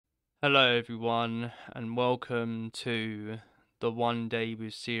Hello everyone and welcome to the One Day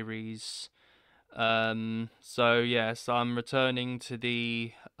with series. So I'm returning to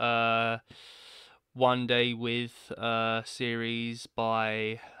the One Day with series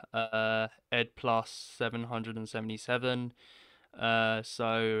by Ed Plus 777.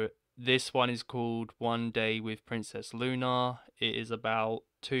 So this one is called One Day with Princess Luna. It is about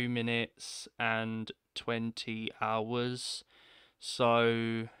 2 minutes and 20 hours.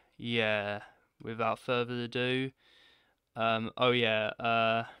 So yeah, without further ado,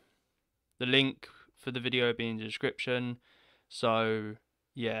 the link for the video will be in the description. So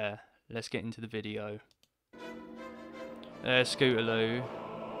yeah, let's get into the video. There's Scootaloo.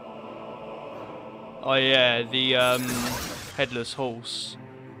 Oh yeah, the headless horse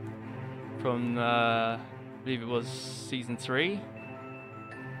from I believe it was season 3.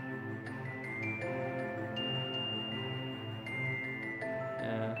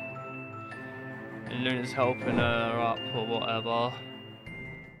 Yeah, and Luna's helping her up or whatever.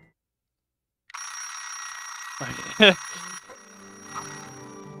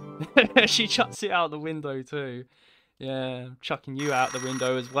 She chucks it out the window too. Yeah, I'm chucking you out the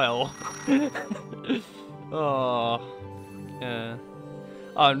window as well. Oh, yeah.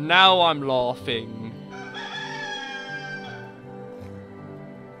 Oh, now I'm laughing.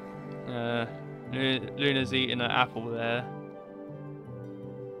 Luna's eating an apple there.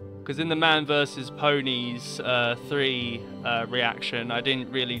 Because in the Man vs. Ponies 3 reaction, I didn't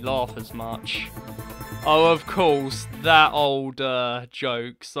really laugh as much. Oh, of course, that old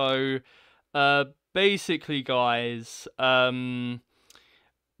joke. So, basically, guys, back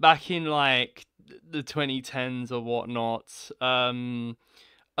in like the 2010s or whatnot, a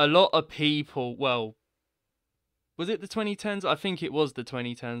lot of people, well, was it the 2010s? I think it was the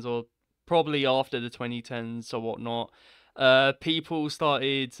 2010s, or probably after the 2010s or whatnot. People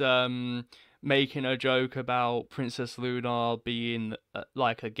started making a joke about Princess Luna being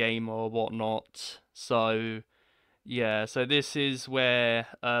like a gamer or whatnot. So yeah, so this is where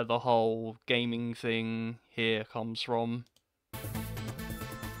the whole gaming thing here comes from.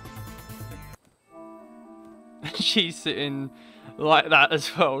 She's sitting like that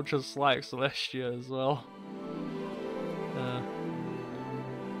as well, just like Celestia as well.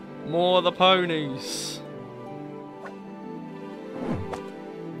 More of the ponies.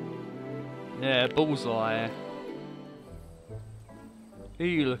 Yeah, bullseye. Who are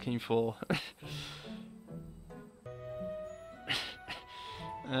you looking for?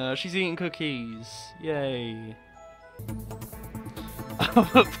 She's eating cookies. Yay.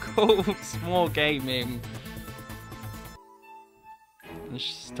 Of course, more gaming. And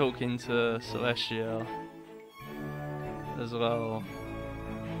she's talking to Celestia as well.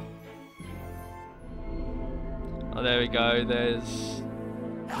 Oh, there we go. There's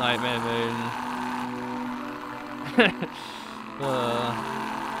Nightmare Moon.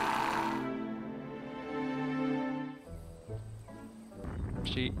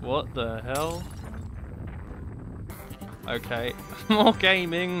 What the hell? Okay, more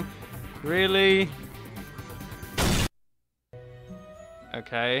gaming. Really?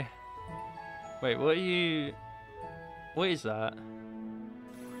 Okay. Wait, what are you? What is that?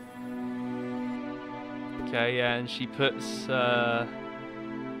 Okay, yeah, and she puts the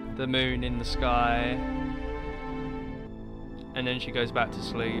moon in the sky, and then she goes back to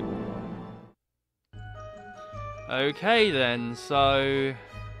sleep. Okay then, so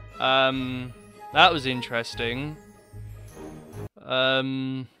that was interesting.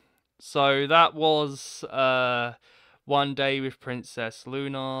 So that was One Day with Princess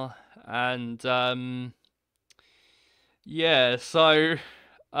Luna, and yeah, so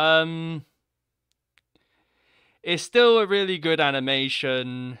it's still a really good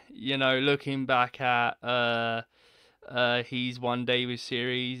animation, you know, looking back at his One Day with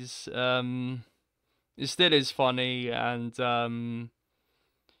series. It still is funny, and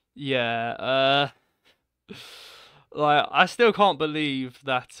yeah, like I still can't believe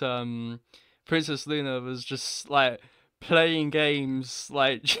that Princess Luna was just like playing games,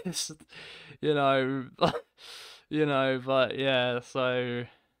 like just you know, you know. But yeah, so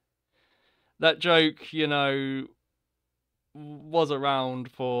that joke, you know, was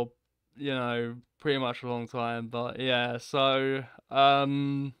around for pretty much a long time. But yeah, so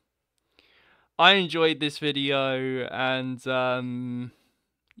I enjoyed this video, and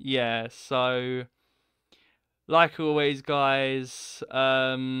yeah, so like always, guys,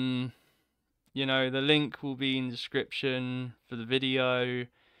 you know, the link will be in the description for the video,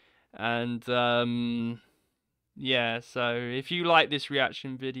 and yeah, so if you like this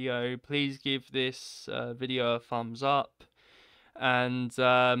reaction video, please give this video a thumbs up, And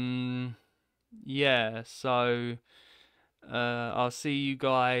yeah, so I'll see you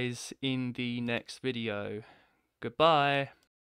guys in the next video. Goodbye.